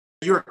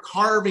you're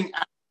carving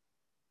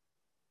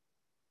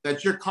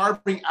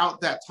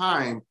out, that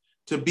time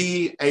to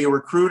be a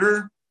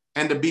recruiter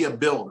and to be a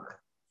builder.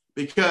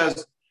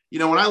 Because,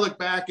 when I look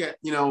back at,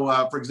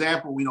 for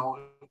example,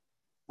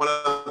 one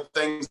of the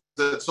things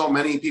that so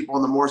many people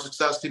in the More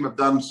Success team have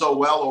done so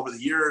well over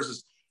the years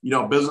is,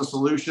 business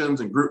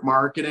solutions and group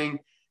marketing.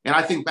 And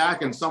I think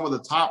back in some of the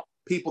top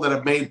people that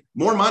have made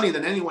more money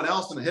than anyone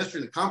else in the history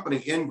of the company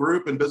in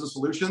group and business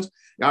solutions,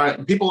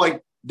 people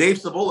like Dave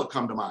Savola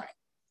come to mind.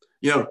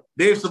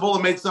 Dave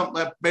Savola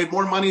made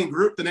more money in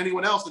group than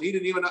anyone else, and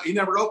he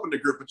never opened a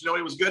group. But what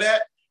he was good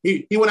at?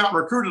 He went out and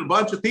recruited a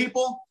bunch of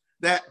people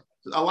that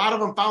a lot of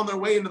them found their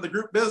way into the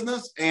group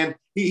business, and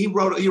he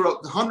wrote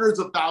hundreds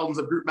of thousands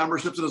of group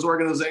memberships in his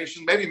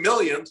organization, maybe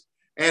millions,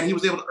 and he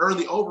was able to earn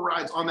the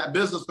overrides on that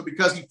business, but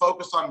because he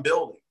focused on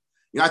building.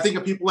 I think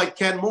of people like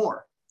Ken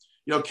Moore.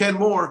 Ken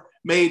Moore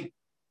made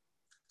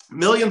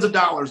millions of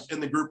dollars in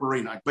the group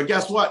arena, but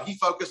guess what? He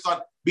focused on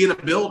being a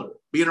builder,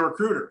 being a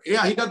recruiter.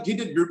 Yeah, he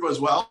did group as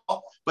well,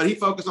 but he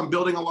focused on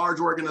building a large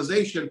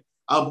organization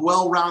of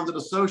well-rounded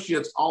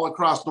associates all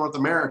across North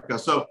America.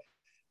 So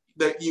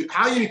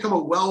how you become a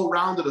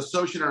well-rounded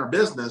associate in our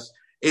business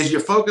is you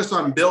focus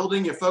on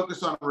building, you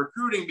focus on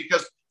recruiting,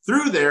 because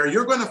through there,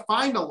 you're going to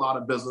find a lot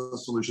of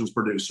business solutions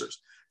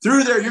producers.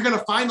 Through there, you're going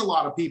to find a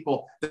lot of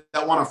people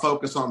that want to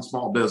focus on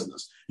small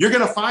business. You're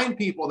going to find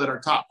people that are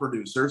top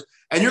producers,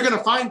 and you're going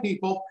to find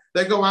people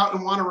that go out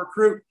and want to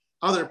recruit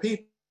other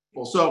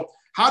people. So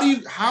how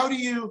do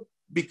you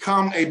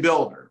become a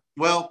builder?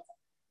 Well,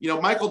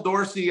 Michael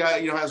Dorsey,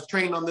 has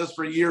trained on this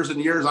for years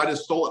and years. I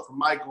just stole it from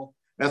Michael.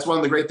 That's one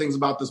of the great things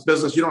about this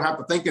business. You don't have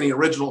to think any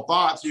original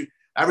thoughts.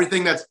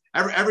 Everything that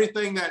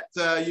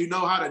you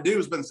know how to do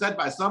has been said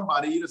by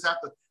somebody. You just have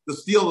to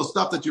steal the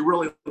stuff that you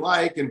really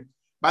like. And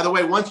by the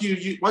way, once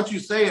you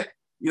say it,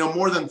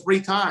 more than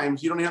 3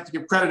 times, you don't even have to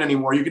give credit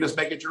anymore. You can just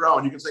make it your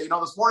own. You can say,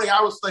 this morning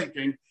I was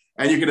thinking,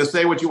 and you can just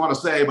say what you want to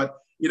say. But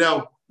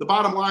the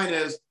bottom line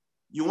is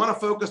you want to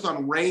focus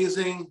on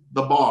raising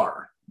the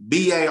bar,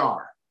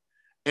 BAR.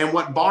 And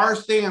what BAR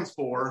stands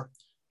for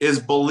is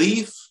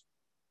belief,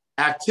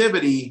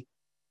 activity,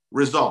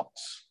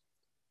 results.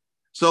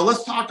 So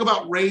let's talk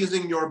about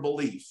raising your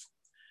belief.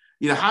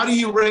 How do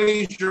you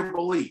raise your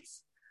belief?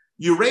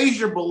 You raise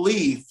your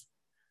belief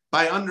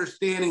by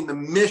understanding the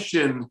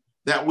mission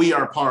that we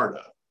are part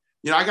of.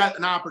 I got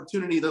an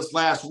opportunity this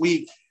last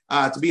week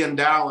to be in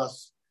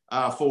Dallas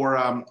for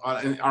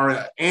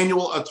our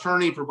annual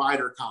attorney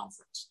provider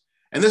conference.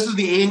 And this is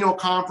the annual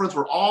conference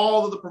where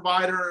all of the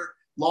provider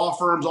law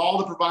firms, all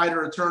the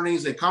provider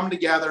attorneys, they come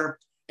together,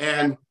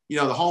 and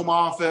the home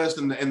office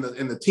and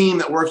the team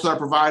that works with our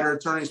provider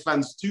attorney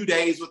spends 2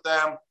 days with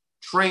them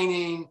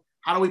training.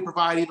 How do we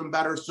provide even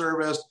better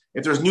service?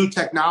 If there's new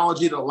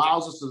technology that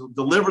allows us to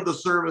deliver the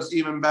service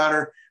even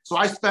better. So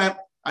I spent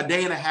a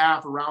day and a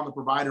half around the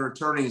provider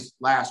attorneys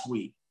last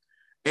week.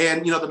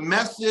 And, the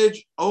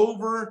message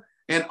over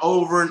and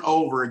over and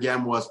over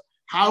again was,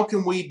 how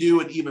can we do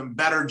an even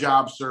better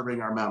job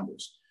serving our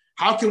members?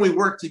 How can we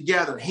work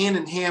together hand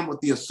in hand with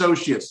the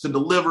associates to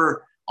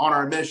deliver on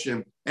our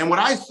mission? And what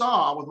I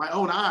saw with my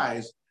own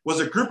eyes was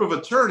a group of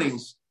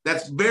attorneys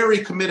that's very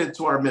committed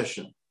to our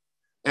mission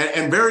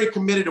and very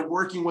committed to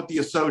working with the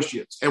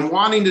associates and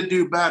wanting to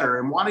do better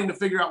and wanting to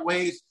figure out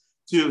ways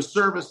to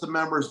service the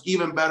members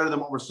even better than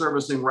what we're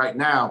servicing right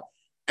now.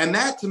 And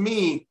that, to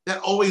me,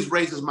 that always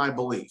raises my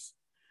belief.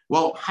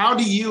 Well, how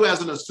do you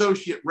as an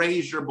associate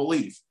raise your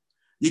belief?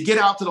 You get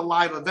out to the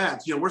live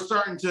events. We're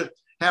starting to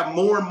have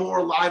more and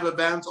more live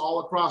events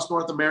all across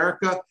North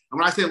America. And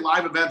when I say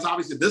live events,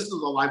 obviously this is a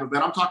live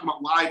event. I'm talking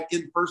about live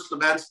in-person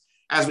events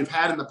as we've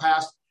had in the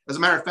past. As a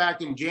matter of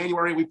fact, in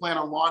January, we plan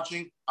on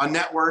launching a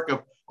network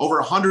of over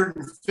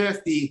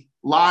 150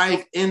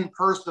 live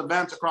in-person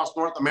events across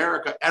North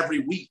America every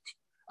week.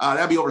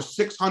 That'd be over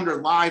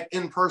 600 live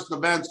in-person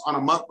events on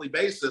a monthly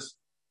basis.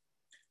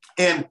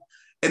 And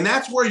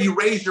that's where you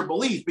raise your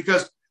belief,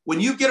 because when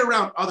you get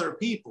around other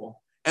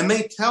people and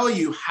they tell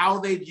you how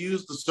they've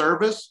used the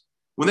service,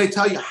 when they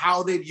tell you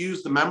how they've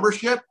used the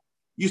membership,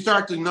 you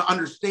start to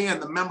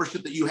understand the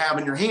membership that you have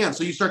in your hands.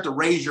 So you start to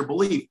raise your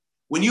belief.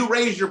 When you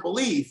raise your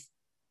belief,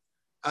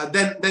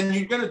 then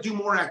you're going to do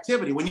more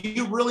activity. When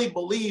you really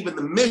believe in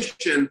the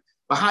mission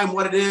behind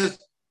what it is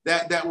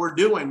that we're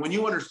doing, when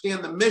you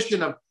understand the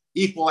mission of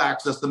equal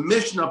access, the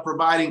mission of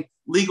providing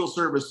legal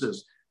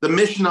services, the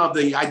mission of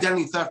the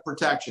identity theft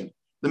protection,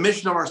 the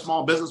mission of our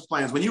small business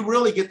plans, when you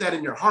really get that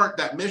in your heart,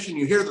 that mission,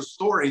 you hear the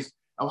stories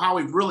of how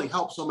we've really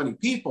helped so many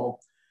people,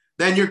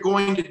 then you're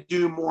going to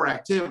do more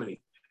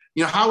activity.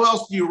 How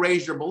else do you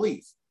raise your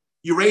belief?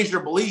 You raise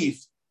your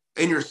belief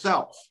in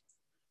yourself.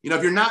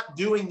 If you're not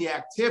doing the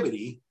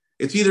activity,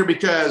 it's either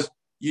because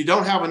you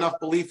don't have enough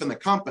belief in the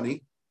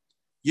company,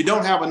 you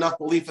don't have enough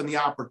belief in the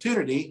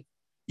opportunity,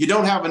 you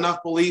don't have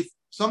enough belief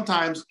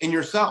sometimes in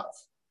yourself.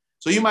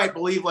 So you might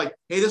believe like,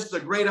 hey, this is a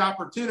great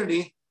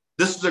opportunity,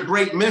 this is a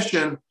great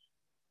mission,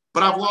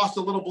 but I've lost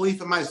a little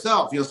belief in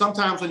myself.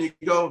 Sometimes when you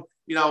go,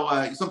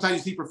 sometimes you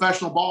see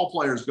professional ball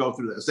players go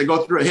through this. They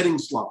go through a hitting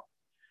slump.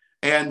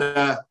 And,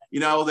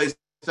 they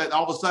said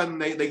all of a sudden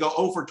they go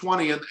 0 for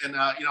 20 and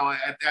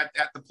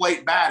at the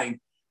plate batting,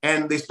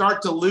 and they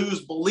start to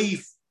lose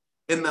belief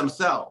in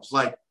themselves.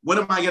 Like, when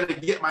am I going to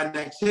get my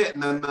next hit?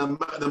 And then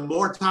the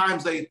more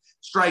times they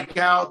strike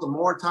out, the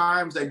more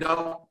times they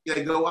go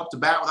up to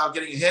bat without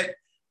getting a hit,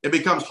 it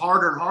becomes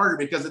harder and harder,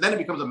 because then it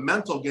becomes a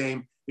mental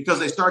game, because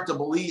they start to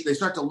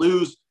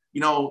lose,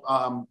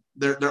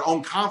 their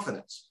own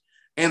confidence.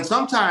 And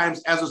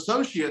sometimes as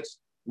associates,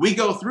 we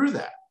go through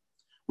that.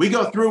 We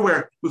go through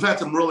where we've had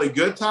some really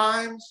good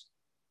times,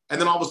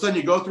 and then all of a sudden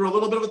you go through a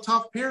little bit of a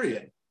tough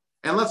period.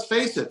 And let's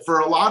face it, for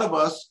a lot of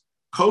us,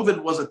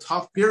 COVID was a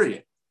tough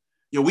period.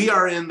 We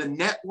are in the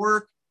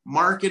network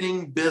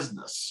marketing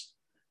business,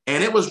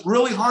 and it was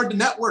really hard to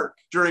network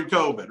during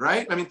COVID,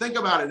 right? I mean, think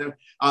about it.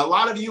 A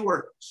lot of you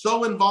were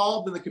so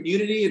involved in the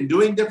community and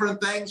doing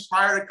different things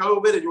prior to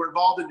COVID, and you were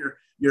involved in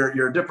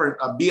your different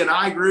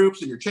B&I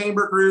groups and your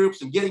chamber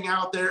groups, and getting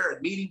out there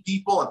and meeting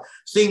people and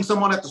seeing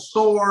someone at the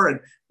store and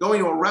going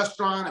to a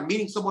restaurant and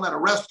meeting someone at a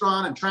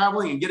restaurant and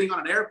traveling and getting on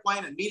an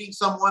airplane and meeting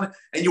someone,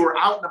 and you were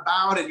out and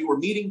about and you were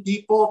meeting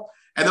people.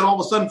 And then all of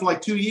a sudden for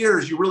like 2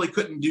 years, you really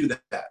couldn't do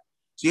that.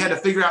 So you had to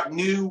figure out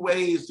new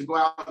ways to go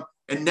out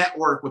and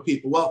network with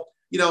people. Well,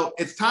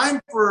 it's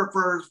time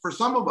for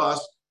some of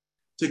us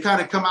to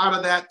kind of come out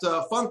of that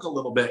funk a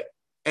little bit,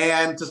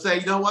 and to say,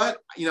 you know what,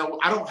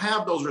 I don't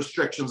have those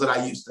restrictions that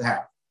I used to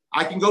have.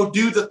 I can go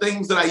do the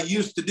things that I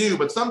used to do,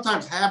 but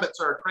sometimes habits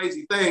are a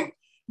crazy thing.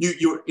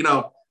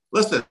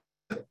 Listen,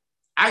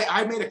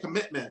 I made a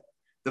commitment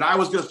that I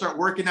was going to start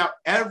working out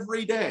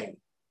every day.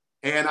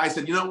 And I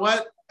said, you know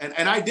what?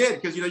 And I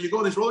did, because, you go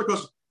on these roller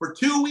coasters for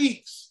 2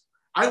 weeks.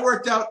 I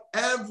worked out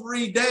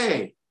every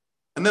day.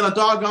 And then a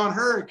doggone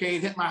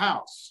hurricane hit my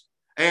house.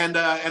 And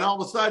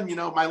all of a sudden,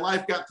 my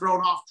life got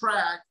thrown off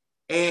track,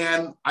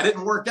 and I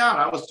didn't work out.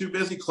 I was too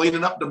busy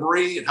cleaning up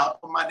debris and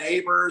helping my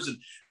neighbors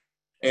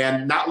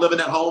and not living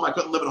at home. I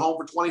couldn't live at home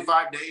for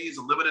 25 days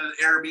and living in an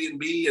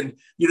Airbnb. And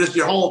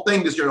your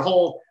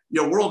whole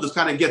world just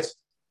kind of gets,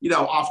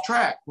 off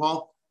track.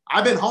 Well,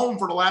 I've been home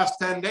for the last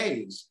 10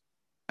 days.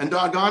 And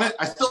doggone it,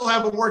 I still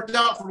haven't worked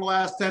out for the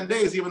last 10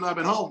 days, even though I've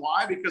been home.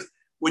 Why? Because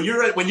when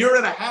you're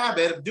in a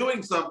habit of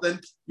doing something,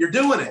 you're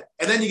doing it.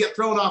 And then you get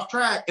thrown off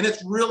track, and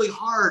it's really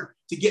hard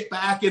to get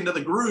back into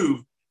the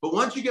groove. But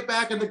once you get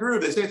back in the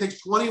groove, they say it takes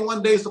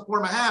 21 days to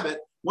form a habit.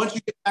 Once you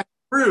get back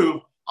in the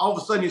groove, all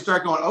of a sudden you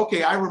start going,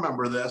 okay, I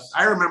remember this.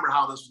 I remember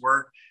how this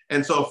worked,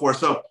 and so forth.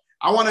 So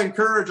I want to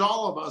encourage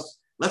all of us,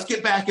 let's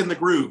get back in the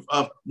groove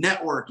of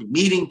networking,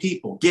 meeting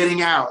people,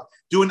 getting out,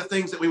 doing the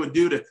things that we would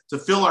do to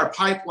fill our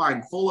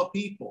pipeline full of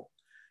people.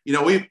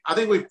 I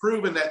think we've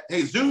proven that,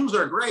 hey, Zooms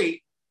are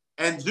great,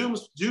 and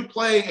Zooms do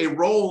play a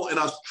role in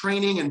us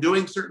training and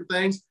doing certain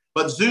things,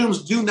 but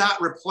Zooms do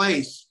not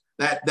replace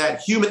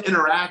that human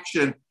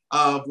interaction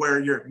of where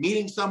you're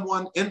meeting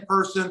someone in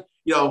person.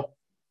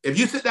 If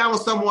you sit down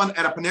with someone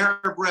at a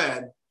Panera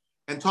Bread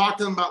and talk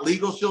to them about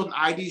Legal Shield and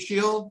ID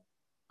Shield,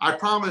 I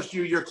promise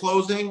you your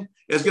closing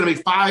is going to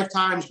be 5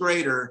 times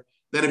greater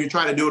than if you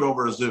try to do it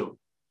over a Zoom.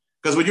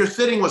 Because when you're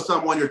sitting with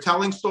someone, you're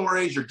telling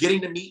stories, you're getting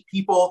to meet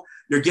people,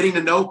 you're getting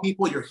to know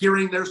people, you're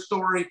hearing their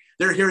story,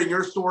 they're hearing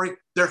your story,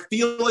 they're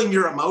feeling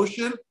your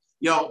emotion,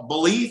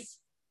 belief,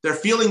 they're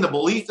feeling the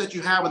belief that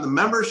you have in the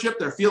membership,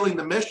 they're feeling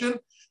the mission.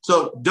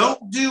 So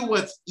don't do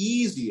what's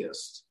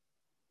easiest,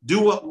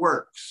 do what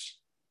works,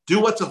 do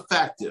what's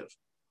effective,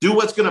 do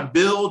what's going to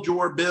build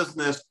your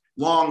business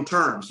long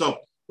term. So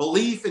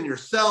belief in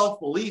yourself,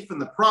 belief in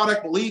the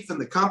product, belief in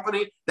the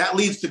company, that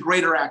leads to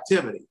greater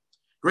activity.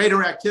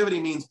 Greater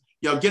activity means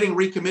getting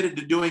recommitted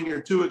to doing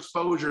your 2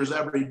 exposures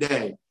every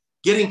day,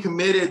 getting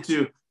committed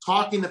to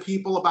talking to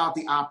people about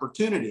the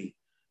opportunity,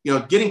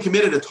 getting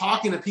committed to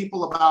talking to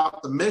people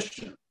about the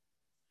mission.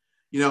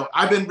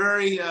 I've been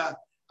very,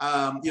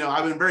 I've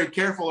been very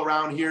careful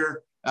around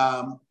here,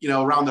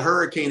 around the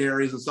hurricane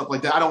areas and stuff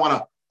like that. I don't want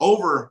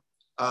to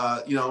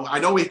I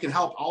know we can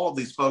help all of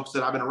these folks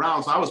that I've been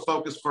around. So I was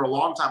focused for a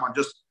long time on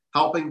just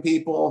helping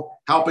people,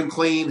 helping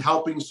clean,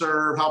 helping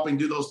serve, helping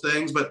do those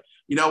things. But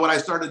what I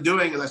started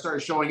doing is I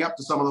started showing up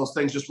to some of those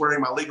things just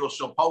wearing my Legal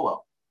Shield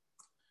polo.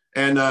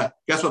 And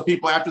guess what?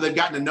 People, after they've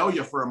gotten to know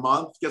you for a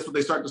month, guess what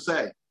they start to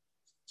say?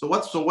 So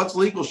what's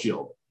Legal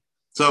Shield?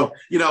 So,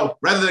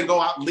 rather than go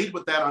out and lead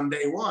with that on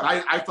day one,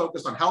 I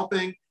focused on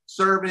helping,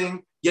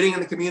 serving, getting in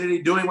the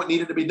community, doing what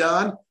needed to be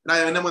done.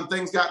 And then when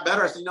things got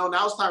better, I said, now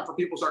it's time for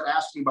people to start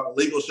asking about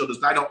the Legal Shield.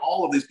 I know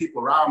all of these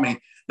people around me,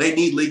 they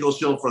need Legal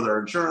Shield for their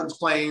insurance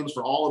claims,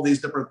 for all of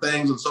these different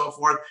things and so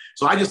forth.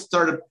 So I just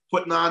started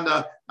putting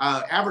on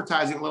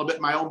advertising a little bit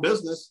in my own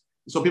business.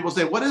 So people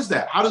say, what is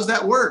that? How does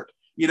that work?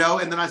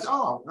 And then I said,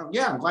 oh,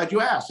 yeah, I'm glad you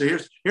asked. So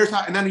here's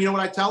how. And then you know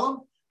what I tell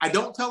them? I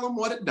don't tell them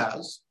what it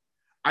does.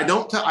 I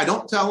don't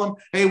tell them,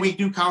 hey, we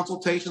do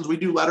consultations, we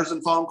do letters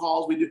and phone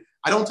calls,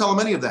 I don't tell them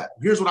any of that.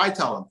 Here's what I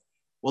tell them.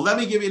 Well, let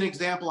me give you an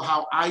example of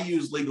how I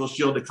use Legal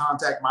Shield to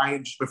contact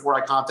before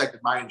I contacted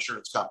my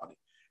insurance company.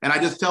 And I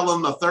just tell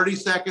them a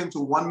 30-second to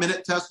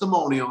 1-minute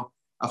testimonial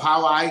of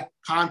how I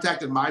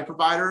contacted my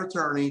provider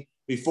attorney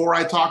before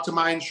I talked to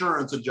my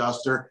insurance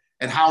adjuster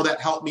and how that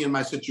helped me in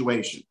my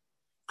situation.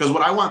 Because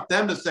what I want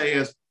them to say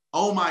is,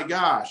 oh my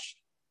gosh,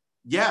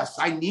 yes,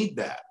 I need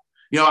that.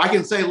 I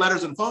can say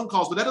letters and phone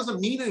calls, but that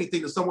doesn't mean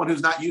anything to someone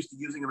who's not used to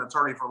using an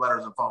attorney for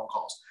letters and phone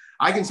calls.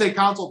 I can say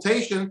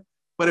consultation,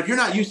 but if you're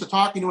not used to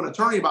talking to an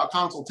attorney about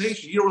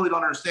consultation, you really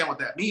don't understand what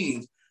that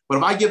means. But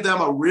if I give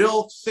them a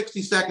real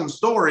 60-second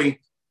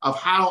story of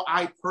how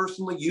I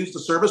personally used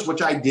the service,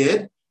 which I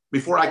did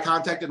before I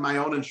contacted my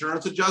own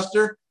insurance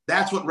adjuster,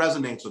 that's what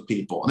resonates with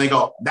people. And they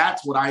go,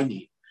 that's what I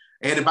need.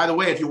 And by the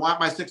way, if you want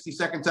my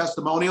 60-second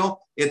testimonial,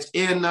 it's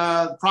in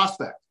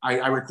Prospect.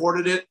 I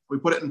recorded it. We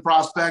put it in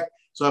Prospect.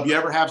 So if you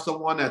ever have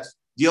someone that's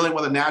dealing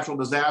with a natural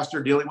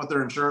disaster, dealing with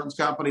their insurance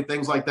company,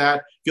 things like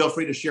that, feel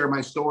free to share my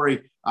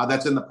story.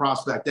 That's in the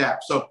Prospect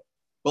app. So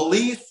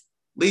belief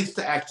leads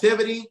to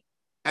activity,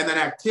 and then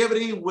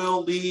activity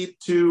will lead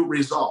to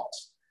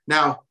results.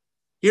 Now,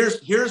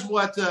 here's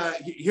what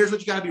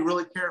you got to be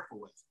really careful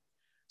with.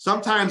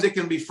 Sometimes it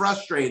can be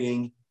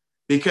frustrating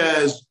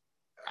because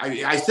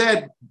I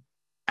said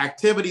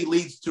activity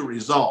leads to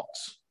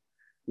results.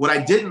 What I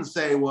didn't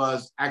say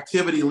was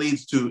activity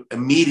leads to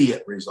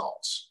immediate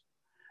results.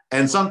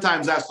 And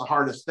sometimes that's the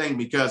hardest thing,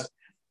 because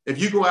if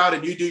you go out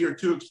and you do your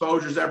 2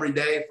 exposures every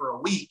day for a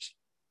week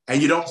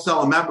and you don't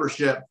sell a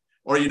membership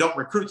or you don't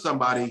recruit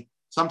somebody,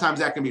 sometimes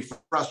that can be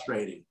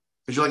frustrating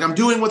because you're like, I'm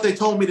doing what they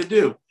told me to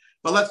do.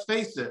 But let's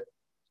face it.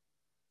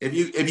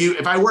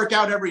 If I work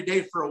out every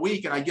day for a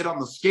week and I get on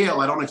the scale,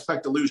 I don't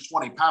expect to lose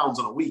 20 pounds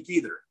in a week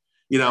either.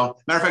 Matter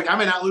of fact, I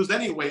may not lose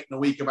any weight in a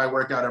week if I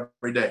work out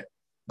every day.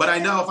 But I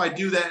know if I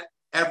do that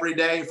every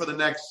day for the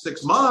next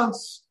 6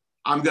 months,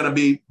 I'm going to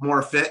be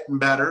more fit and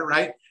better,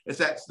 right? It's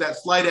that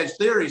slight edge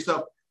theory.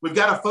 So we've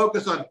got to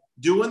focus on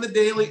doing the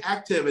daily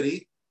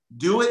activity.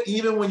 Do it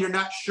even when you're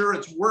not sure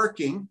it's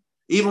working,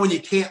 even when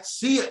you can't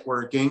see it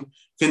working.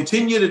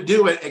 Continue to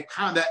do it.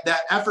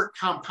 That effort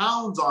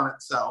compounds on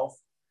itself.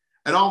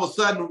 And all of a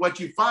sudden, what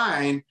you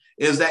find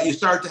is that you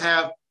start to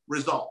have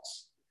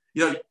results.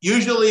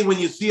 Usually when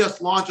you see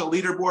us launch a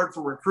leaderboard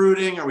for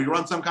recruiting, or we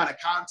run some kind of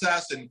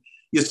contest and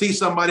you see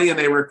somebody and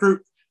they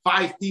recruit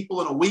 5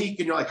 people in a week,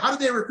 and you're like, how did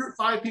they recruit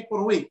 5 people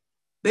in a week?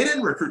 They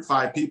didn't recruit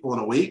 5 people in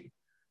a week.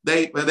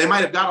 They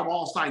might have got them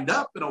all signed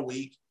up in a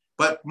week,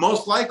 but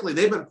most likely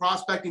they've been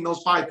prospecting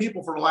those 5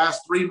 people for the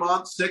last 3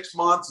 months, 6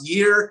 months,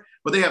 year,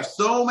 but they have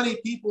so many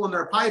people in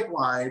their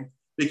pipeline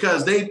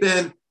because they've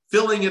been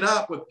filling it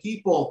up with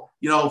people,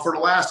 for the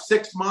last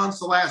 6 months,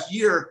 the last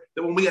year,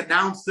 that when we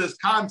announced this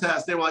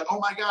contest, they were like, oh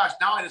my gosh,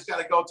 now I just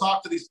got to go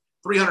talk to these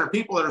 300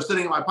 people that are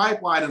sitting in my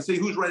pipeline and see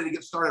who's ready to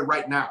get started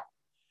right now.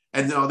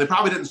 And they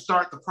probably didn't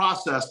start the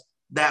process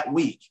that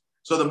week.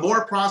 So the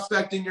more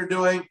prospecting you're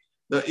doing,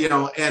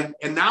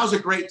 and now's a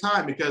great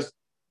time because,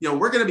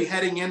 we're going to be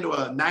heading into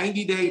a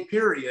 90-day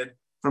period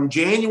from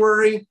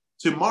January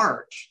to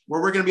March,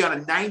 where we're going to be on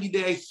a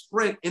 90-day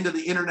sprint into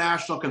the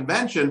international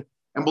convention.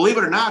 And believe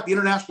it or not, the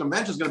international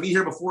convention is going to be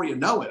here before you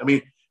know it. I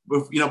mean,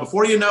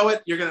 before you know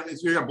it, you're going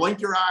to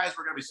blink your eyes.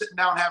 We're going to be sitting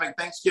down having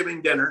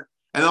Thanksgiving dinner.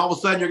 And then all of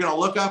a sudden you're going to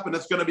look up and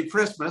it's going to be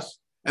Christmas.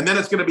 And then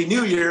it's going to be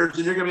New Year's.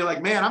 And you're going to be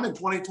like, man, I'm in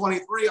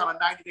 2023 on a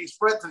 90-day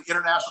sprint to the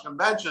international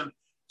convention.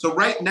 So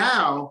right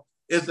now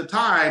is the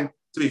time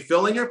to be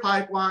filling your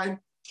pipeline,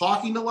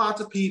 talking to lots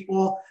of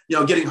people,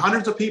 getting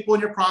hundreds of people in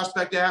your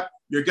prospect app.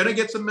 You're going to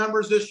get some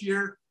members this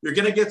year. You're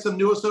going to get some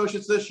new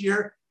associates this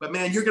year. But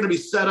man, you're going to be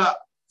set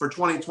up for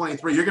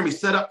 2023. You're going to be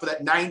set up for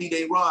that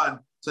 90-day run.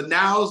 So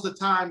now's the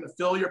time to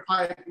fill your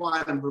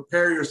pipeline and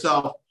prepare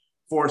yourself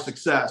for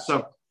success.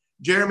 So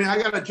Jeremy,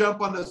 I got to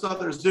jump on this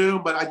other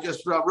Zoom, but I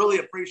just really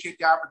appreciate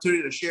the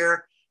opportunity to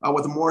share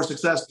with the More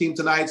Success team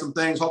tonight some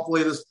things.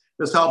 Hopefully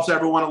this helps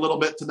everyone a little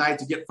bit tonight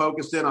to get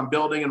focused in on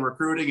building and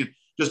recruiting and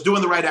just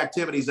doing the right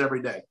activities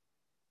every day.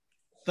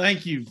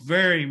 Thank you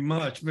very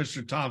much,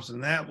 Mr.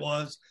 Thompson. That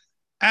was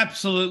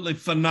absolutely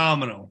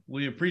phenomenal.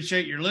 We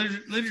appreciate your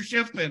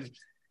leadership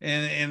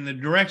and the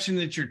direction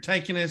that you're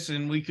taking us,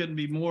 and we couldn't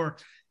be more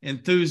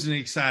enthused and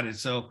excited.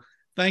 So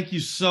thank you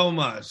so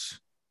much.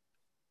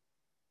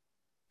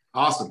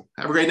 Awesome.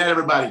 Have a great night,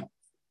 everybody.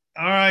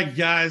 All right,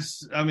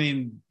 guys.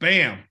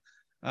 Bam.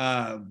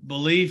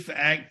 Belief,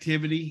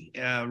 activity,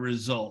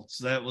 results.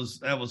 That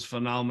was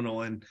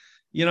phenomenal. And,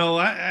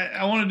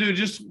 I want to do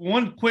just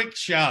one quick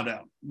shout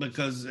out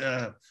because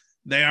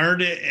they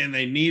earned it and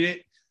they need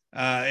it.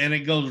 And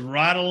it goes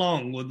right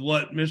along with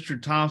what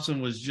Mr.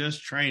 Thompson was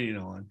just training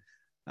on.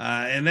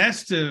 And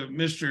that's to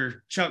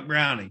Mr. Chuck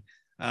Browning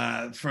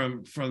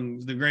from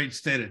the great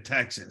state of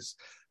Texas.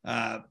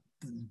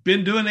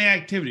 Been doing the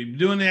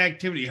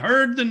activity,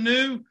 heard the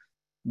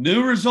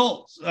new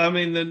results.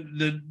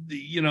 The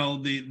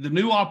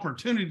new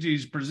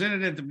opportunities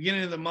presented at the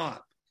beginning of the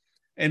month,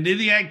 and did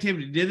the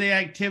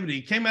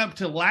activity. Came up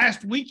to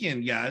last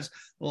weekend, guys.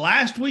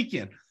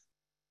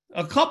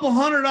 A couple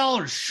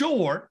 $100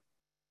 short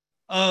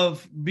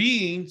of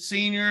being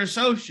senior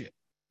associate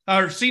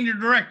or senior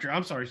director.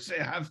 I'm sorry,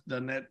 I've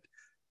done that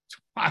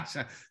twice.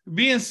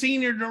 Being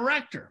senior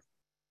director,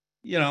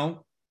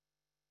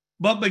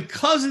 but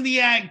because of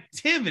the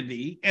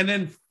activity and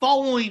then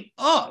following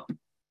up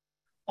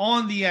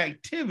on the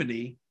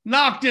activity,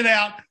 knocked it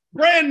out.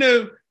 Brand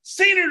new,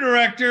 Senior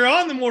Director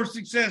on the More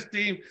Success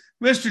team,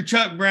 Mr.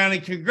 Chuck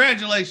Browning.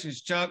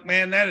 Congratulations, Chuck,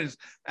 man. That is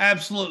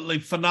absolutely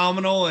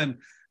phenomenal. And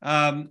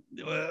we're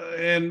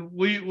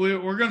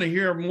going to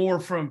hear more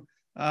from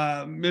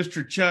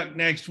Mr. Chuck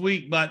next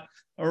week. But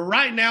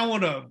right now,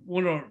 want to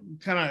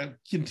kind of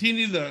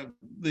continue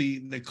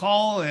the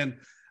call and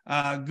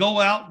go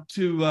out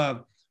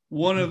to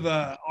one of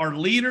our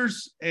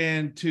leaders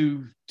and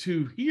to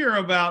hear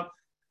about,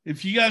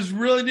 if you guys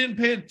really didn't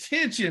pay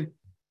attention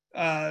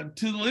to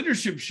the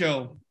leadership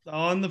show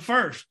on the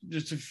 1st,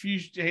 just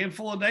a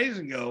handful of days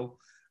ago,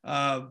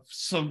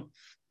 some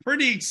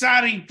pretty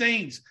exciting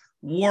things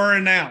were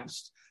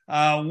announced.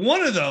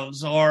 One of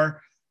those are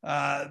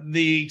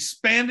the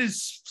expanded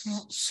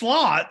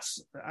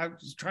slots. I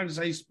was trying to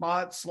say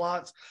slots.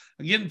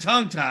 I'm getting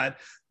tongue-tied,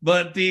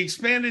 but the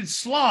expanded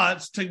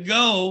slots to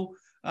go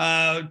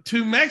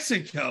to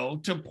Mexico,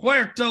 to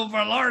Puerto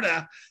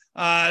Vallarta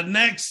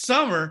next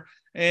summer.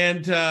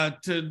 And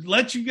to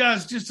let you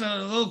guys just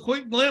a little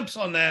quick glimpse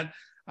on that,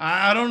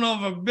 I don't know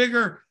of a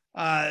bigger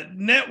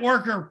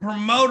networker,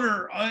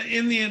 promoter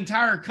in the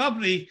entire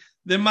company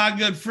than my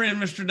good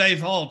friend, Mr.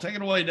 Dave Hall. Take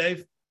it away,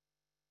 Dave.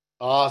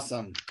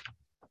 Awesome.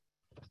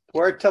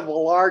 Puerto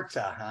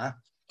Vallarta, huh?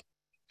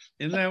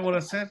 Isn't that what I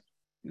said?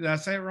 Did I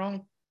say it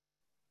wrong?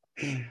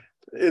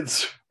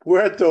 It's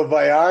Puerto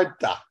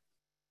Vallarta.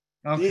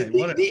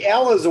 Okay. The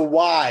L is a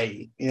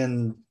Y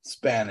in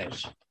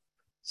Spanish.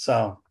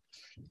 So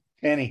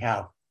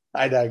anyhow,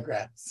 I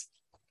digress.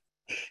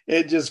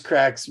 It just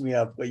cracks me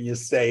up when you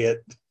say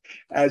it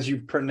as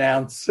you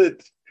pronounce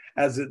it,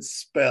 as it's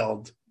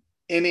spelled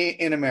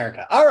in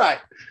America. All right,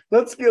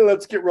 let's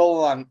get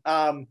rolling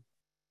on.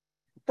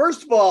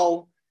 First of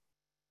all,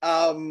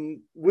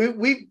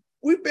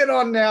 we've been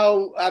on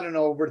now, I don't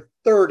know, over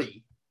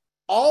 30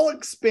 all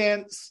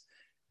expense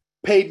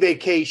paid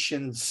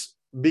vacations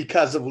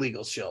because of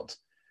Legal Shield.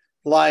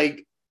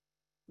 Like,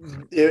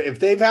 if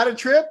they've had a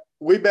trip,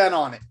 we've been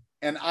on it,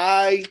 and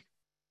I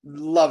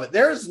love it.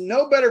 There's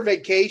no better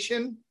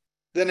vacation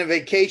than a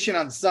vacation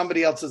on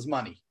somebody else's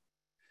money.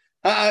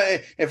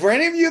 If for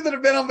any of you that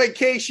have been on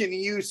vacation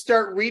and you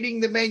start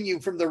reading the menu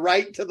from the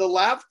right to the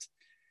left,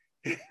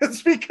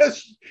 it's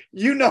because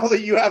you know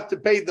that you have to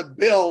pay the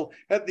bill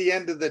at the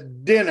end of the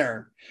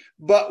dinner.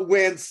 But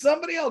when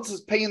somebody else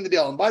is paying the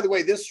bill, and by the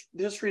way,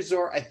 this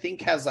resort, I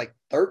think, has like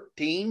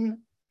 13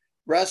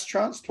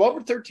 restaurants, 12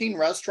 or 13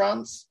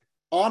 restaurants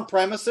on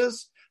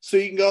premises. So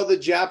you can go to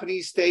the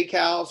Japanese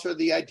steakhouse or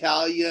the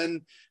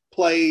Italian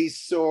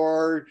place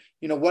or,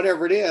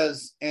 whatever it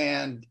is,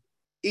 and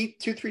eat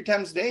 2-3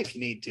 times a day if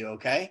you need to,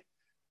 okay?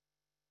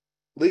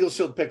 Legal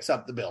Shield picks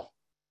up the bill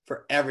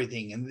for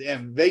everything.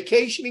 And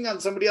vacationing on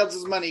somebody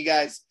else's money,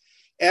 guys,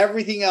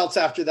 everything else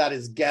after that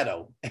is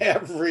ghetto.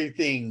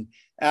 Everything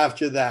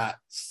after that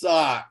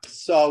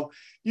sucks. So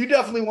you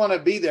definitely want to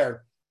be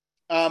there.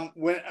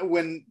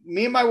 When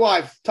me and my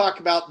wife talk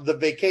about the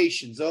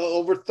vacations,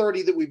 over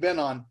 30 that we've been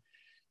on,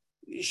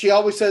 she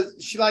always says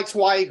she likes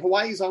Hawaii.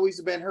 Hawaii's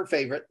always been her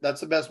favorite.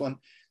 That's the best one.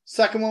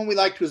 Second one we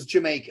liked was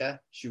Jamaica.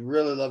 She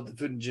really loved the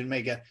food in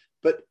Jamaica.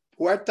 But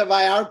Puerto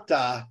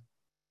Vallarta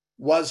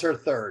was her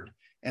third.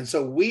 And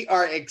so we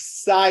are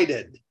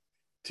excited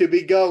to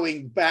be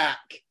going back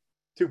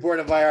to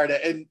Puerto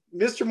Vallarta. And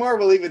Mr. Moore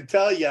will even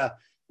tell you,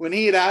 when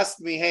he had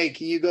asked me, hey,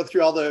 can you go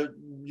through all the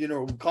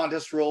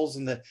contest rules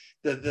and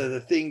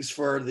the things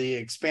for the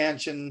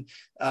expansion,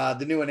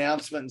 the new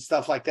announcement and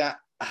stuff like that,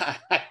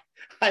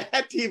 I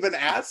had to even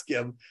ask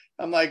him.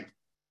 I'm like,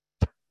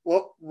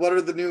 what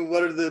are the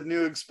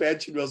new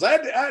expansion rules? I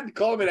had to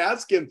call him and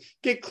ask him,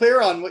 get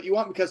clear on what you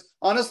want, because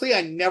honestly,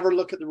 I never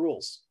look at the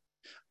rules.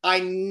 I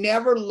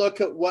never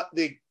look at what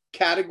the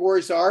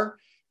categories are,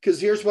 because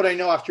here's what I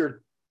know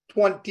after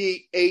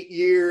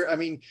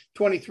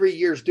 23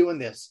 years doing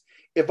this.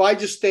 If I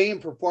just stay in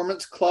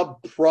Performance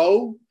Club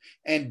Pro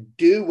and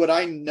do what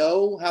I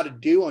know how to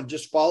do and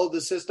just follow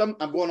the system,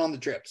 I'm going on the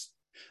trips.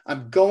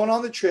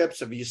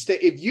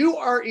 If you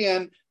are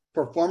in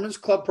Performance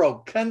Club Pro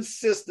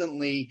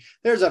consistently,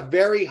 there's a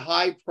very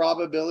high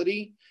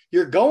probability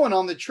you're going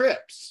on the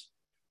trips.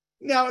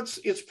 Now,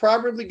 it's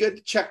probably good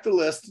to check the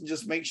list and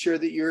just make sure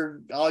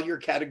that all your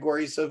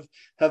categories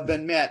have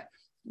been met.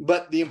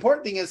 But the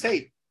important thing is,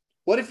 hey,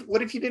 what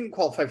if you didn't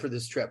qualify for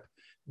this trip?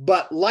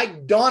 But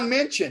like Don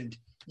mentioned,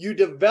 you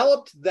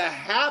developed the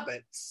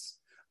habits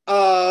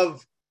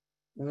of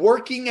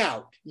working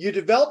out. You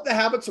develop the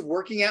habits of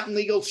working out in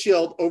Legal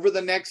Shield over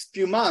the next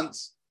few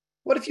months.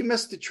 What if you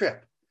missed the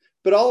trip?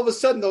 But all of a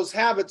sudden, those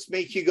habits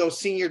make you go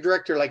senior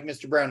director like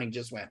Mr. Browning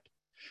just went.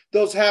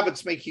 Those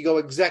habits make you go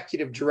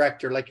executive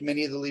director like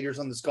many of the leaders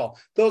on this call.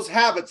 Those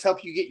habits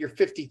help you get your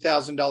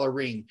 $50,000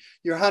 ring,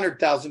 your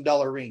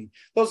 $100,000 ring.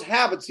 Those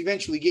habits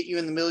eventually get you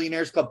in the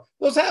Millionaires Club.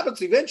 Those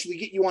habits eventually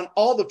get you on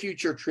all the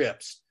future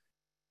trips.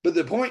 But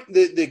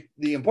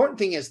the important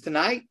thing is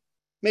tonight,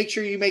 make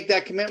sure you make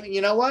that commitment. You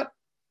know what?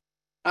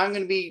 I'm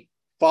going to be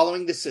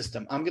following the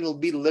system. I'm going to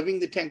be living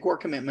the 10 core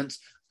commitments.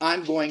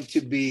 I'm going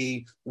to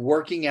be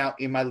working out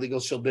in my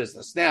Legal Shield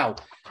business. Now,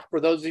 for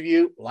those of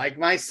you like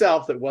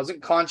myself that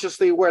wasn't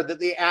consciously aware that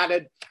they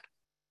added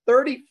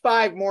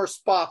 35 more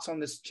spots on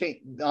this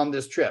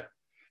trip.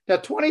 Now,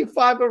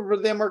 25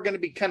 of them are going to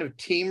be kind of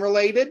team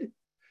related.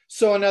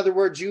 So in other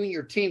words, you and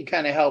your team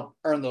kind of help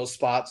earn those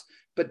spots.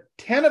 But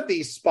 10 of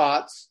these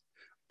spots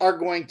are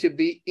going to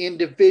be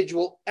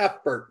individual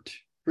effort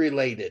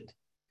related.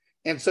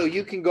 And so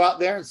you can go out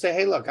there and say,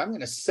 hey, look, I'm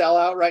going to sell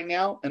out right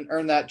now and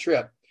earn that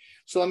trip.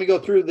 So let me go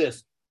through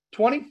this.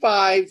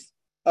 25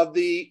 of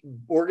the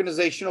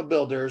organizational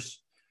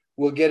builders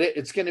will get it.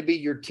 It's going to be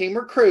your team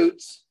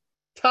recruits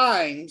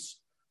times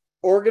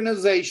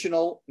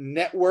organizational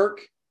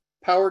network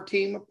power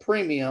team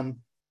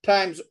premium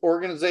times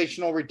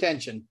organizational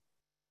retention.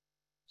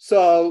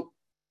 So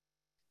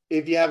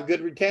if you have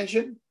good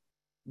retention,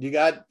 you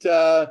got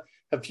a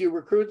few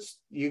recruits,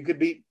 you could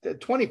be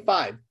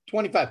 25.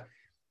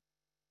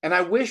 And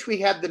I wish we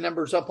had the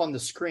numbers up on the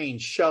screen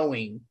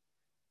showing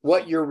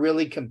what you're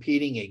really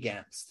competing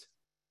against.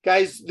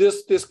 Guys,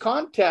 this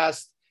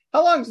contest,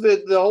 how long's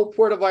the whole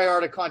Puerto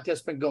Vallarta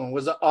contest been going?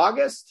 Was it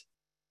August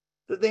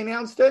that they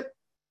announced it?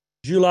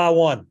 July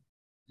 1.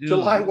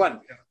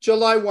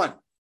 July 1.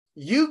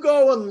 You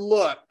go and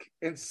look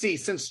and see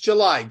since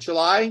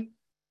July,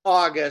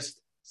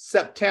 August,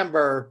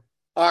 September,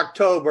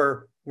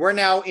 October, we're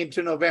now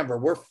into November.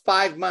 We're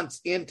 5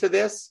 months into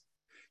this.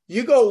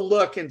 You go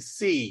look and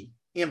see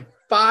in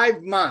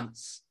 5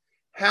 months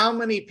how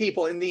many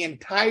people in the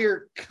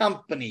entire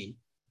company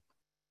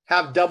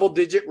have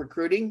double-digit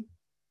recruiting.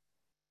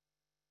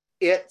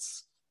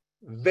 It's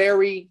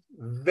very,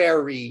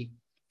 very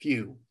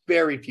few.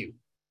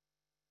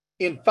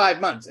 In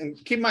 5 months. And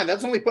keep in mind,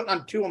 that's only putting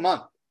on 2 a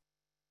month.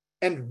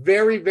 And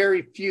very,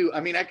 very few. I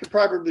mean, I could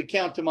probably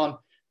count them on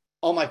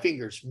all my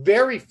fingers.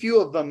 Very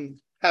few of them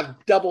have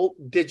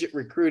double-digit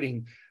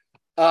recruiting.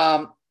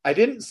 I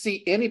didn't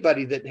see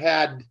anybody that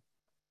had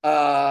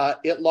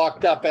it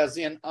locked up, as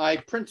in I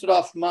printed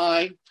off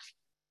my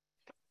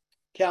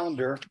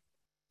calendar.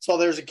 So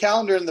there's a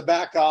calendar in the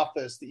back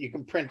office that you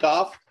can print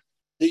off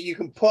that you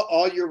can put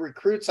all your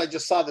recruits. I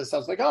just saw this. I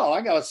was like, oh,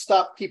 I got to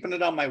stop keeping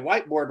it on my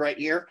whiteboard right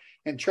here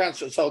and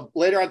transfer. So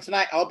later on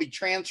tonight, I'll be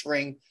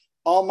transferring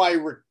all my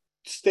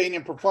staying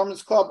in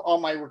performance club, all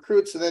my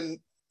recruits, and then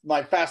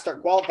my fast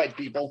start qualified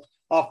people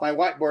off my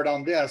whiteboard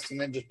on this, and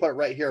then just put it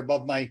right here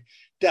above my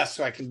desk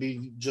so I can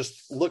be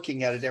just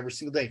looking at it every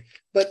single day.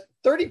 But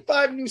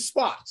 35 new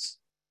spots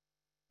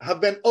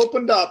have been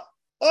opened up.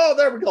 Oh,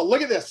 there we go.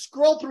 Look at this.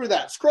 Scroll through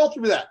that.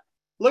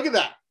 Look at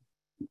that.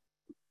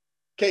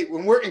 Okay,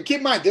 and keep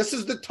in mind, this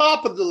is the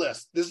top of the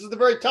list. This is the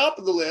very top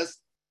of the list.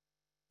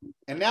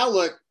 And now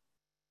look,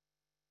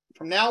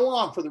 from now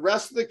on, for the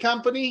rest of the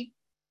company,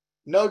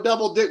 no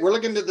double dip. We're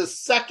looking to the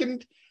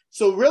second.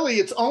 So really,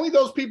 it's only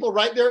those people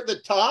right there at the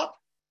top.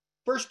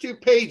 First two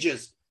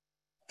pages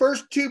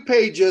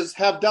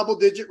have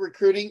double-digit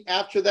recruiting.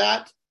 After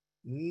that,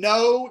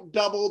 no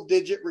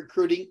double-digit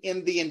recruiting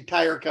in the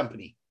entire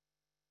company.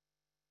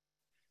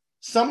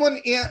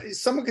 Someone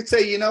could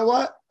say, you know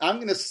what? I'm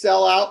going to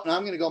sell out and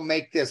I'm going to go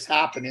make this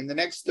happen. In the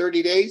next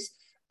 30 days,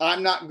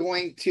 I'm not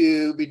going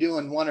to be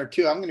doing 1 or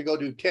 2. I'm going to go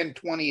do 10,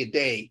 20 a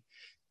day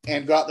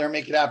and go out there and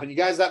make it happen. You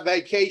guys, that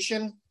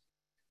vacation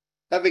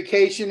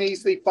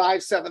easily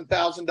 $5,000,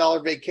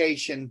 $7,000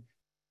 vacation.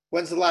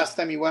 When's the last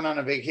time you went on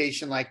a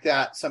vacation like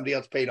that? Somebody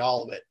else paid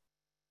all of it.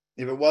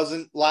 If it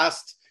wasn't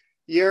last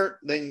year,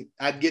 then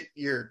I'd get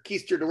your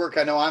keister to work.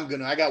 I know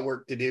I got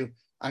work to do.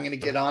 I'm going to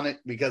get on it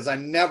because I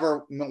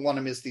never want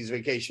to miss these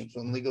vacations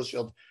when Legal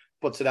Shield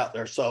puts it out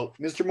there. So,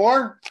 Mr.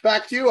 Moore,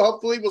 back to you.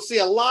 Hopefully we'll see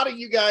a lot of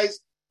you guys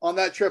on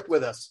that trip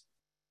with us.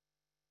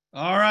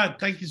 All right.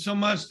 Thank you so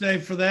much,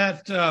 Dave, for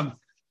that.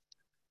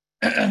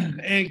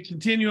 And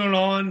continuing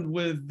on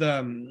with,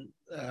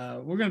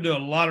 we're going to do a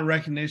lot of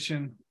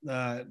recognition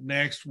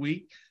next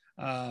week,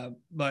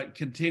 but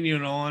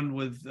continuing on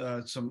with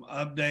some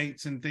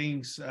updates and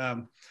things.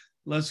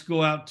 Let's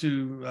go out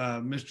to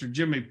Mr.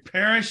 Jimmy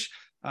Parrish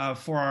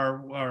for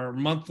our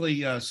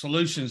monthly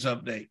solutions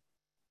update.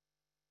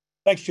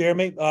 Thanks,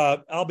 Jeremy.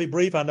 I'll be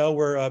brief. I know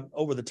we're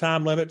over the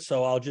time limit,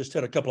 so I'll just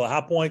hit a couple of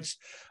high points.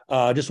 Just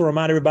want to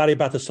remind everybody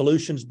about the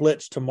Solutions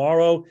Blitz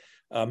tomorrow.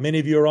 Many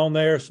of you are on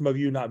there. Some of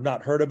you have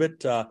not heard of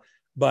it,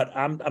 but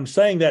I'm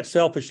saying that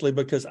selfishly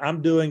because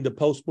I'm doing the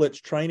post-Blitz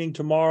training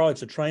tomorrow.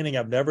 It's a training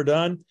I've never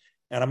done,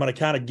 and I'm going to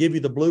kind of give you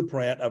the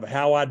blueprint of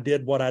how I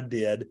did what I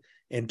did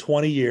in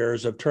 20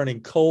 years of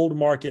turning cold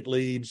market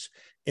leads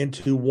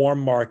into warm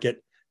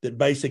market that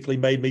basically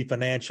made me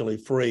financially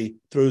free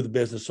through the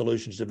Business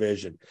Solutions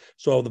Division.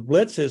 So the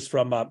Blitz is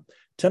from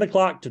 10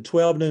 o'clock to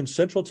 12 noon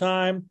Central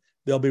Time.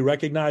 They'll be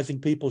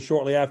recognizing people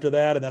shortly after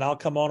that, and then I'll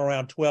come on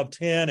around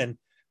 12:10 and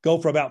go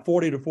for about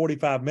 40 to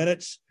 45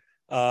 minutes.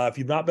 If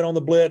you've not been on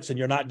the Blitz and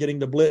you're not getting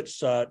the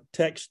Blitz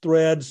text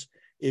threads,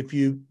 if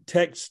you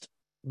text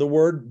the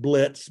word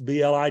Blitz,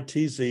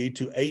 BLITZ,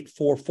 to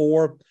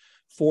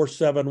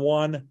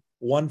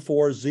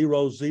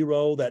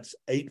 844-471-1400, that's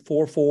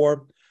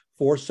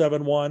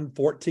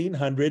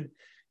 844-471-1400.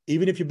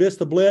 Even if you miss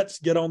the Blitz,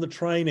 get on the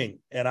training,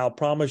 and I'll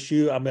promise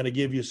you I'm going to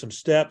give you some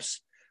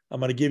steps.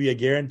 I'm going to give you a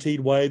guaranteed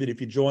way that if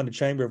you join the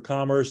Chamber of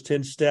Commerce,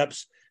 10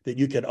 steps that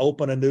you can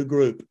open a new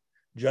group.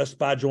 just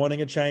by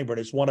joining a chamber. And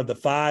it's one of the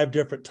 5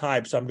 different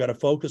types I'm going to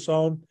focus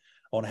on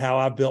how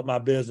I've built my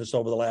business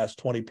over the last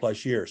 20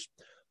 plus years.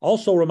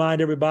 Also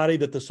remind everybody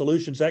that the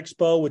Solutions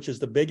Expo, which is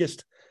the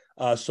biggest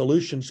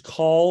solutions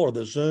call or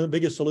the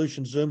biggest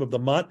solutions Zoom of the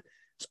month,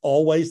 it's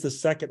always the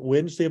second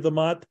Wednesday of the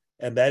month.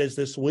 And that is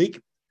this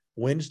week,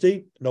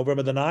 Wednesday,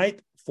 November the 9th,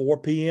 4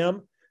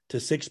 p.m. to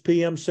 6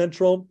 p.m.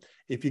 Central.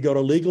 If you go to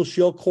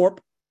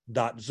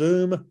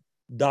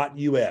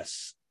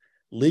legalshieldcorp.zoom.us,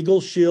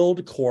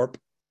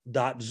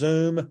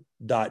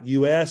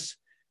 legalshieldcorp.zoom.us,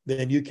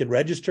 then you can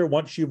register.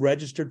 Once you've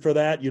registered for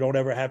that, you don't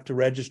ever have to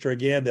register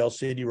again. They'll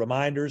send you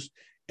reminders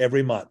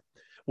every month.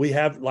 We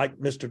have, like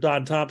Mr.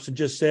 Don Thompson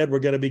just said, we're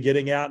going to be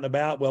getting out and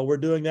about. Well, we're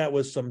doing that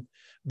with some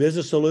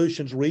Business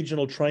Solutions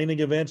regional training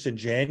events in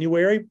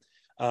January.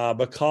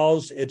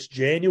 Because it's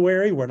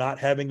January, we're not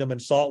having them in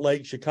Salt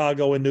Lake,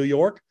 Chicago, and New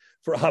York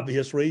for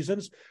obvious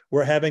reasons.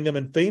 We're having them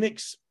in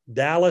Phoenix,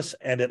 Dallas,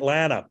 and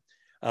Atlanta.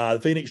 The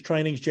Phoenix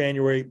training's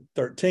January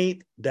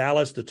 13th,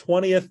 Dallas the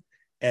 20th,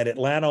 and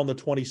Atlanta on the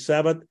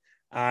 27th.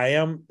 I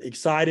am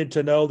excited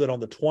to know that on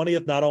the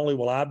 20th, not only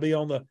will I be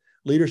on the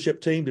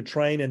leadership team to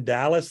train in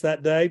Dallas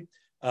that day,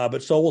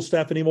 but so will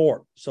Stephanie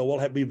Moore. So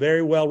we'll be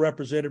very well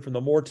represented from the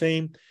Moore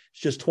team.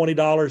 It's just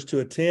 $20 to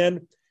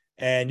attend.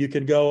 And you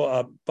can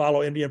go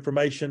follow any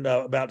information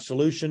about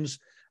solutions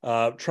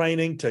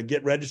training to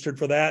get registered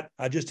for that.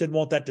 I just didn't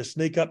want that to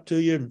sneak up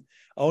to you and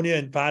on you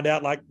and find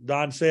out, like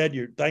Don said,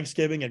 your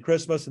Thanksgiving and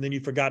Christmas, and then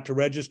you forgot to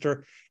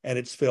register and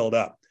it's filled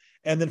up.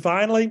 And then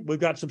finally, we've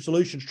got some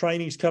solutions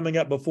trainings coming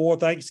up before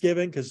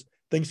Thanksgiving because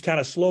things kind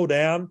of slow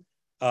down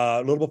a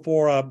little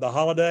before the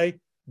holiday.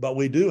 But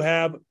we do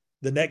have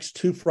the next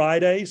 2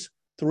 Fridays,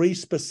 3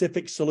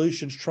 specific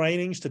solutions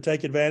trainings to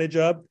take advantage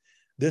of.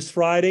 This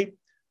Friday,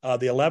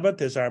 the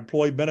 11th is our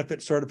employee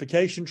benefit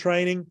certification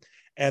training.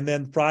 And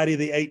then Friday,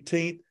 the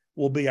 18th,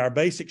 will be our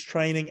basics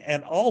training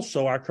and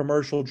also our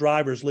commercial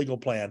driver's legal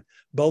plan.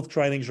 Both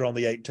trainings are on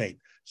the 18th.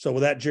 So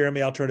with that,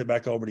 Jeremy, I'll turn it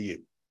back over to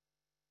you.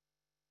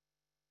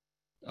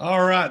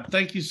 All right.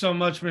 Thank you so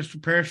much,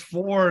 Mr. Parrish,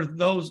 for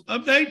those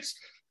updates.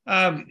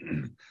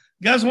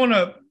 Guys,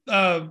 want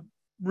to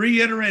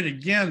reiterate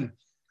again,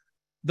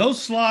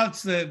 those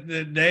slots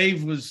that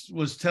Dave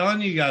was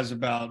telling you guys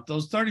about,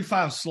 those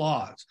 35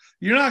 slots,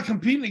 you're not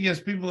competing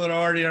against people that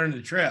already earned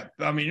the trip.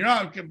 I mean, you're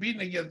not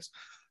competing against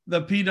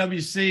the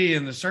PWC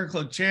and the Circle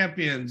of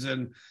Champions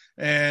and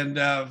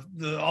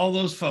all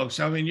those folks.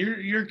 I mean,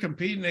 you're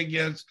competing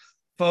against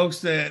folks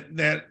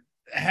that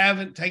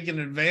haven't taken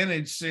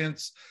advantage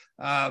since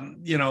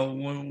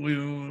when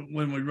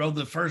we rode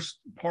the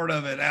first part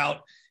of it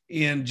out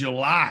in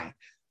July.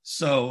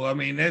 So I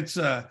mean, it's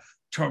a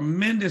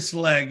tremendous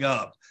leg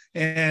up.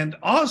 And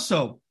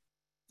also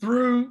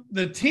through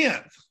the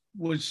 10th,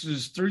 which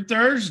is through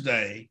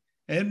Thursday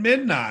at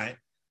midnight,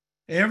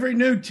 every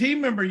new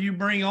team member you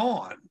bring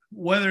on,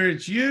 whether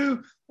it's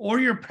you or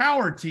your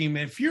power team,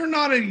 if you're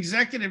not an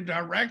executive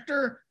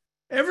director,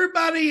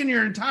 everybody in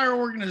your entire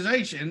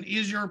organization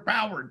is your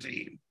power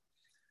team.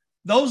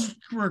 Those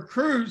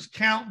recruits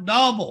count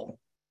double.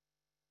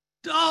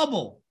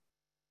 So,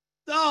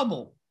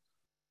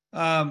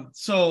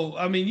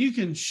 I mean, you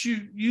can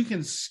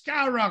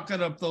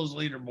skyrocket up those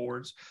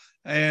leaderboards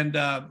and,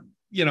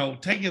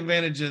 take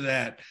advantage of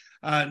that.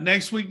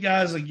 Next week,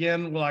 guys,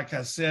 again, like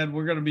I said,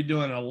 we're going to be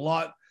doing a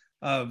lot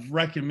of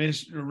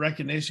recognition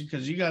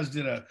because you guys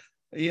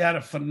you had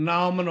a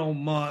phenomenal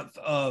month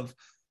of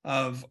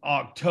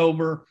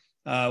October.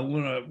 We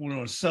want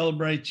to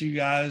celebrate you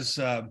guys.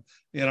 Person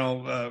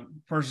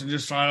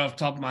just right off the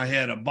top of my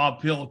head,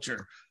 Bob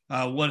Pilcher.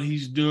 What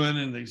he's doing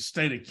in the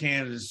state of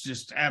Kansas is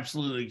just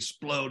absolutely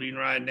exploding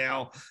right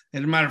now.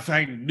 As a matter of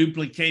fact,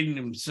 duplicating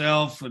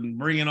himself and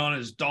bringing on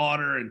his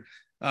daughter and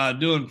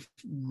doing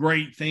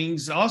great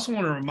things. I also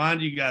want to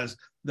remind you guys,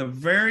 the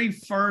very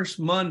first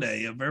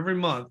Monday of every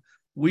month,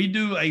 we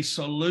do a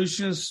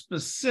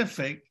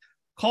solution-specific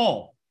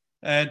call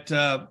at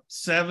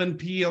 7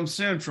 p.m.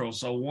 Central,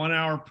 so 1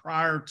 hour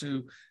prior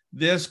to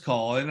this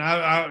call. And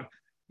I've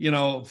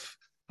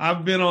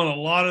been on a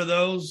lot of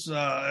those,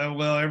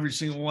 every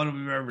single one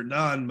we've ever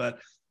done, but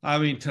I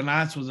mean,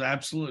 tonight's was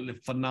absolutely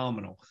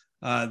phenomenal.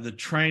 The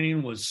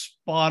training was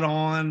spot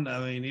on. I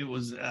mean, it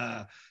was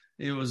the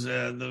ones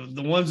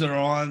that are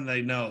on,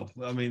 they know.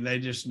 I mean, they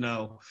just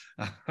know.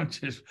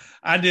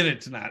 I did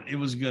it tonight. It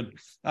was good.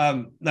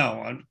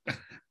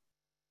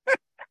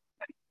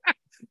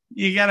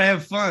 You got to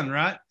have fun,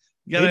 right?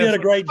 He did a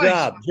great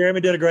job.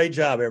 Jeremy did a great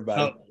job,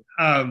 everybody.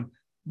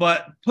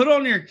 But put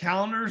on your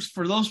calendars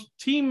for those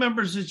team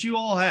members that you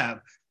all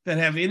have that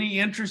have any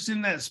interest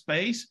in that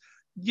space,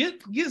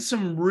 get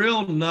some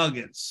real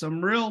nuggets,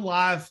 some real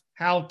life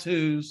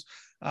how-tos,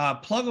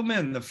 plug them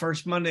in the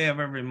first Monday of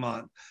every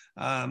month.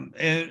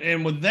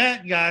 And with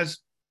that, guys,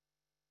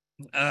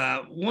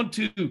 want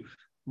to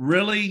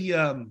really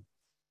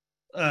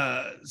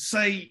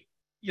say,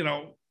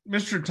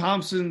 Mr.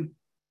 Thompson,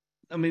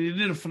 I mean, he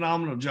did a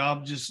phenomenal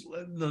job, just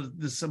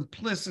the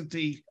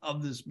simplicity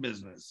of this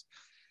business.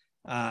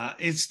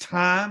 It's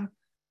time.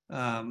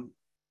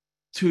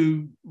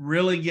 to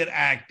really get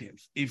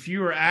active. If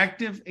you are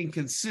active and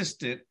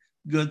consistent,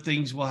 good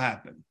things will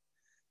happen.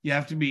 You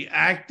have to be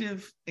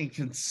active and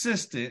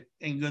consistent,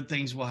 and good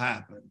things will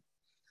happen.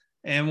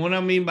 And what I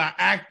mean by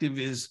active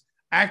is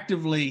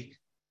actively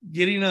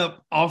getting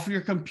up off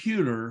your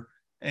computer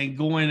and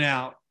going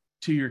out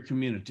to your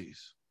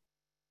communities.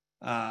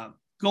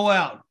 Go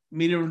out,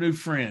 meet a new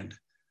friend.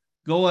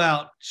 Go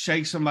out,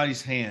 shake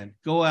somebody's hand.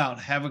 Go out,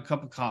 have a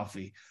cup of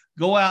coffee.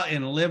 Go out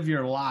and live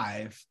your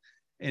life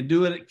and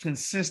do it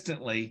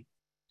consistently.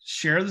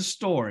 Share the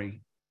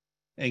story,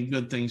 and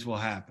good things will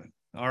happen.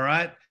 All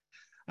right?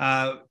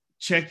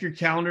 Check your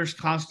calendars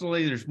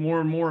constantly. There's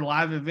more and more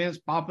live events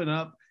popping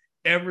up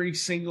every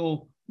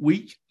single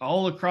week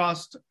all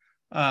across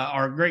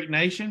our great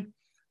nation.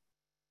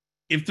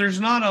 If there's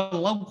not a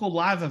local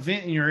live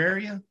event in your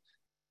area,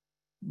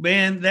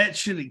 man, that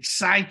should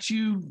excite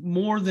you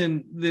more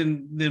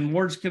than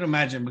words can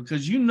imagine,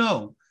 because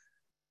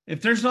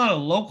if there's not a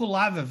local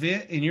live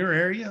event in your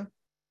area,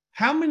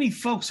 how many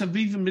folks have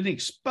even been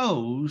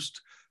exposed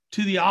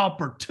to the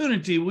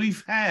opportunity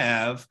we've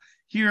have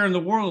here in the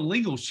world of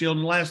Legal Shield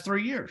in the last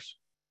 3 years?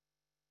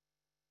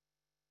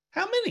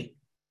 How many?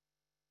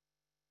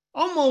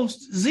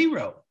 Almost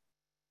zero.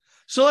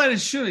 So that it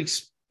should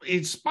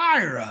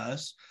inspire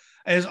us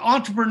as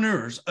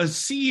entrepreneurs, as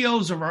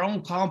CEOs of our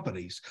own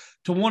companies,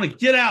 to want to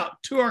get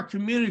out to our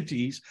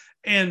communities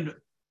and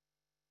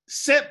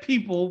set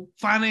people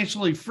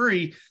financially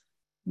free,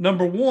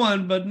 number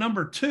one. But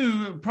number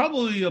two,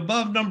 probably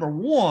above number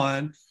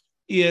one,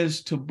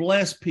 is to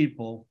bless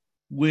people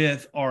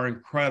with our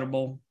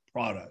incredible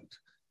product.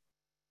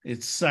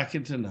 It's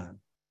second to none.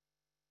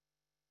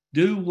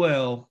 Do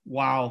well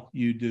while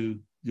you do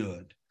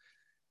good.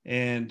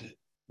 And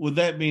with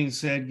that being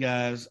said,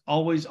 guys,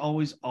 always,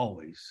 always,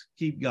 always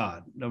keep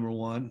God number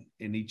one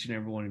in each and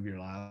every one of your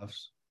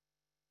lives.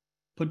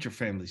 Put your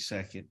family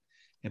second,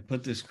 and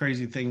put this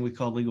crazy thing we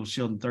call Legal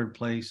Shield in third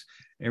place.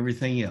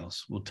 Everything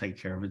else will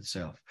take care of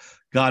itself.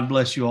 God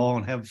bless you all,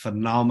 and have a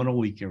phenomenal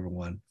week,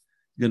 everyone.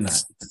 Good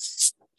night.